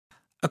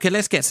Okay,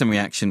 let's get some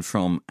reaction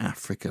from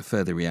Africa,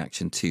 further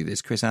reaction to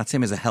this. Chris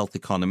Atim is a health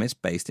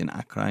economist based in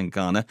Accra in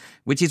Ghana,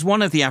 which is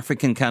one of the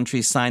African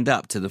countries signed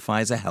up to the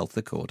Pfizer Health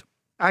Accord.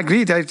 I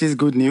agree that it is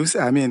good news.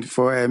 I mean,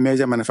 for a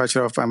major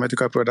manufacturer of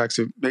pharmaceutical products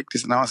to make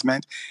this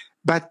announcement.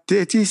 But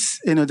it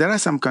is, there are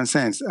some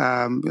concerns,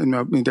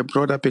 in the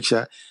broader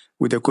picture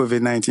with the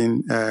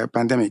COVID-19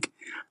 pandemic.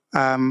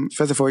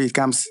 First of all, it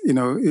comes,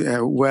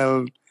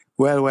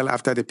 well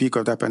after the peak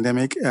of the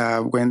pandemic,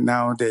 when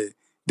now the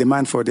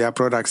demand for their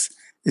products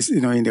is,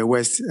 in the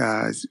West,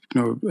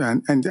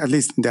 and at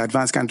least in the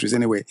advanced countries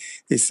anyway,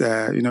 is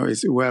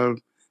well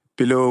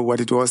below what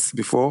it was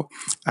before,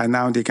 and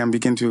now they can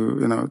begin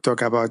to,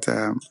 talk about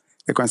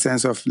the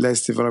concerns of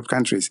less developed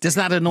countries. Does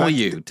that annoy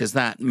you? Does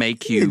that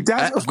make you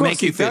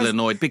feel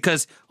annoyed?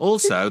 Because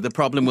also the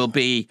problem will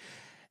be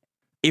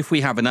if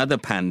we have another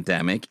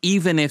pandemic,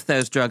 even if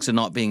those drugs are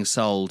not being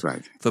sold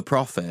for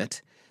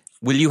profit.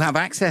 Will you have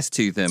access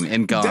to them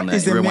in Ghana, that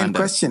is the Rwanda? main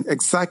question,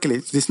 exactly.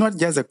 It's not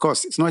just a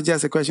cost. It's not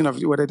just a question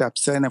of whether they're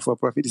selling them for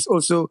profit. It's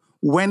also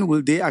when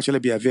will they actually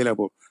be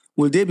available?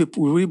 Will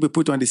we be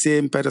put on the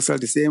same pedestal,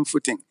 the same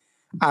footing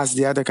as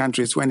the other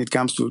countries when it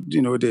comes to,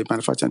 the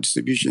manufacture and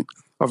distribution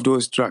of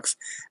those drugs?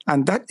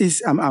 And that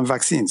is and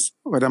vaccines,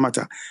 for that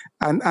matter.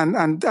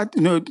 And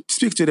that,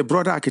 speaks to the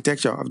broader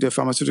architecture of the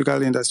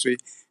pharmaceutical industry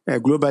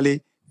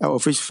globally,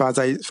 of which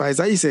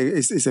Pfizer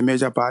is a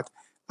major part,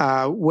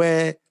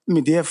 where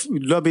they have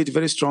lobbied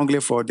very strongly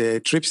for the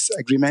TRIPS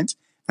agreement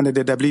under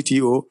the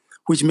WTO,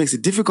 which makes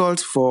it difficult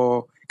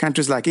for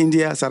countries like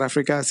India, South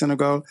Africa,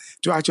 Senegal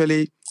to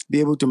actually be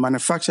able to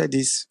manufacture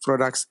these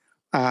products,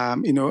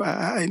 in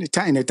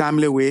a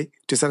timely way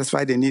to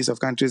satisfy the needs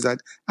of countries that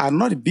are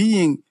not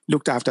being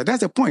looked after. That's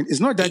the point. It's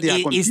not that they are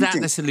competing. Is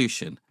that the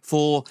solution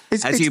for,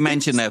 as you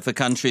mentioned there, for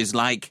countries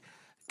like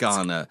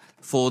Ghana,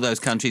 for those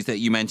countries that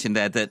you mentioned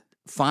there, that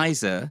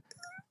Pfizer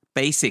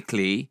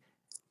basically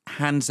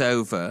hands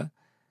over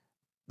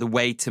the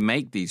way to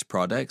make these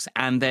products,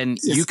 and then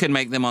you can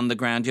make them on the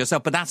ground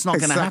yourself. But that's not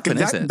going to happen,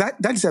 is it?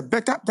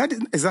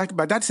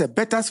 That's a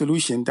better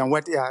solution than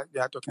what they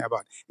are talking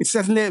about. It's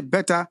certainly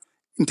better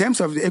in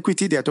terms of the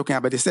equity they are talking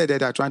about. They said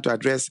that they are trying to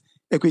address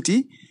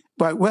equity.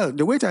 But,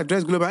 the way to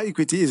address global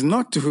equity is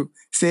not to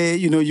say,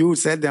 you would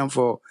sell them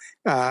for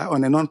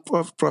on a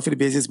non-profit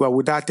basis, but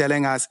without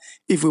telling us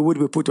if we would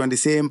be put on the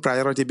same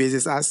priority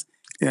basis as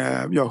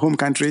your home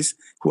countries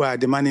who are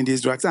demanding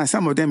these drugs. And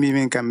some of them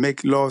even can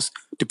make laws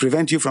to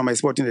prevent you from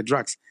exporting the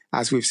drugs,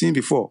 as we've seen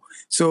before.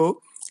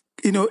 So,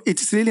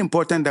 it's really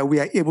important that we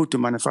are able to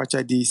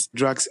manufacture these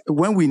drugs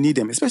when we need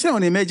them, especially on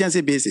an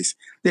emergency basis.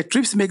 The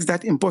TRIPS makes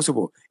that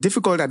impossible,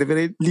 difficult at the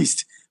very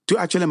least, to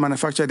actually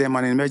manufacture them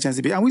on an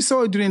emergency basis. And we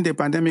saw during the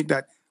pandemic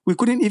that we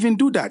couldn't even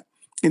do that,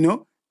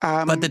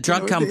 But the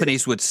drug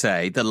companies would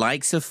say, the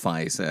likes of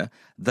Pfizer,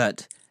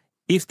 that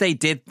if they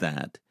did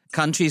that,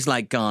 countries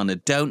like Ghana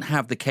don't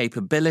have the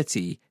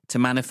capability to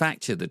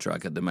manufacture the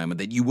drug at the moment,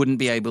 that you wouldn't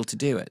be able to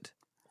do it.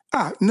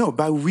 No,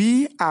 but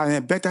we are in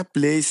a better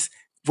place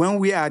when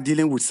we are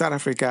dealing with South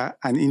Africa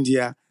and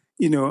India,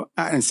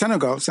 and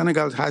Senegal.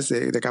 Senegal has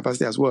the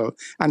capacity as well.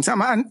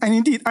 And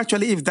indeed,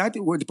 actually, if that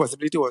the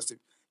possibility was to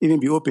even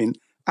be open,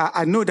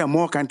 I know that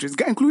more countries,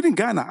 including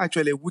Ghana,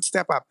 actually would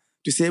step up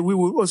to say we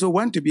would also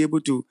want to be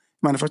able to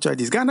manufacture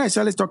this. Ghana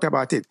actually talked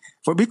about it.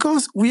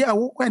 Because we are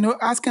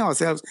asking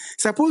ourselves,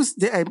 suppose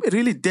there are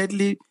really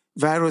deadly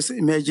virus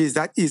emerges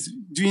that is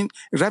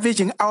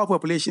ravaging our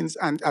populations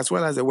and as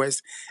well as the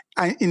West,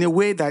 and in a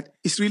way that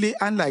is really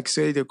unlike,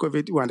 say, the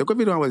COVID one. The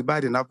COVID one was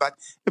bad enough, but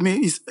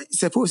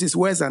suppose it's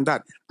worse than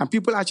that, and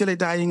people actually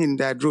dying in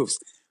their droves.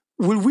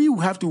 Will we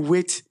have to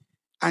wait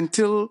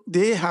until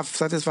they have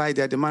satisfied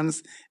their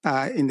demands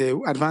in the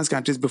advanced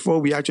countries before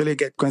we actually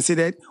get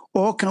considered?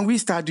 Or can we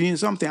start doing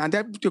something? And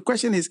the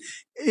question is,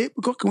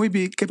 can we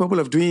be capable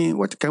of doing,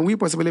 what can we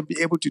possibly be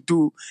able to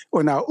do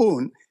on our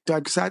own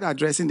to start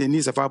addressing the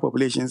needs of our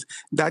populations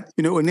that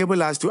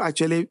enable us to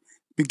actually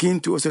begin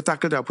to also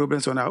tackle our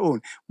problems on our own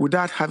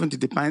without having to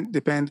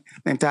depend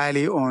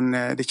entirely on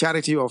the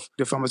charity of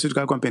the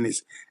pharmaceutical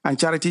companies. And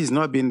charity has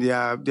not been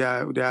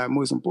their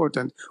most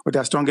important or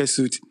their strongest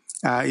suit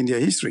in their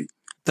history.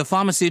 The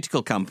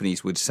pharmaceutical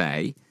companies would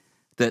say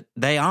that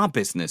they are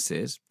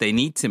businesses, they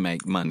need to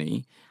make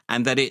money,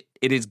 and that it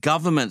is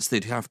governments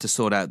that have to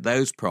sort out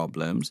those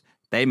problems.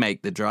 They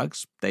make the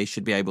drugs, they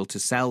should be able to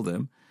sell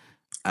them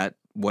at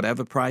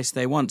whatever price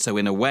they want. So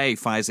in a way,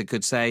 Pfizer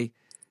could say,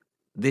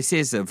 this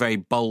is a very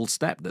bold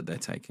step that they're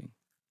taking.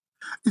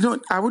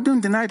 I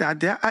wouldn't deny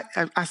that.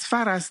 As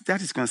far as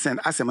that is concerned,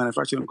 as a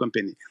manufacturing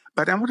company.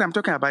 But what I'm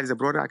talking about is a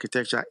broader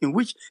architecture in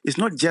which it's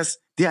not just,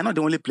 they are not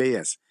the only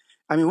players.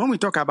 When we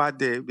talk about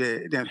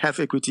the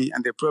health equity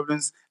and the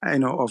problems,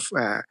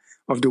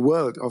 of the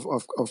world,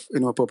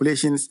 of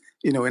populations,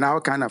 in our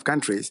kind of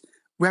countries,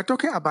 we are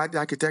talking about the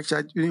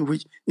architecture in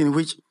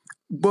which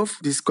both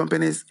these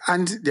companies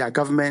and their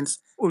governments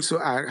also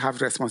have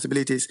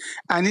responsibilities.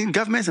 And in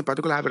governments in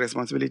particular have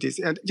responsibilities.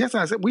 And just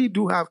as we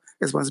do have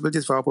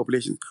responsibilities for our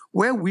population,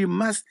 where we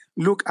must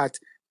look at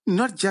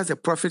not just the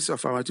profits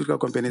of pharmaceutical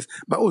companies,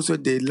 but also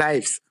the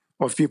lives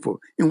of people,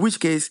 in which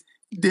case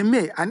they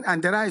may,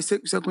 and there are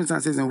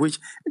circumstances in which,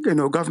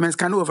 governments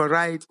can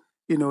override,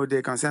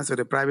 the concerns of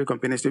the private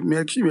companies to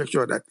make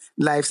sure that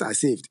lives are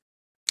saved.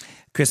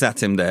 Chris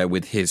Atim there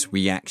with his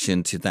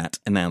reaction to that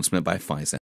announcement by Pfizer.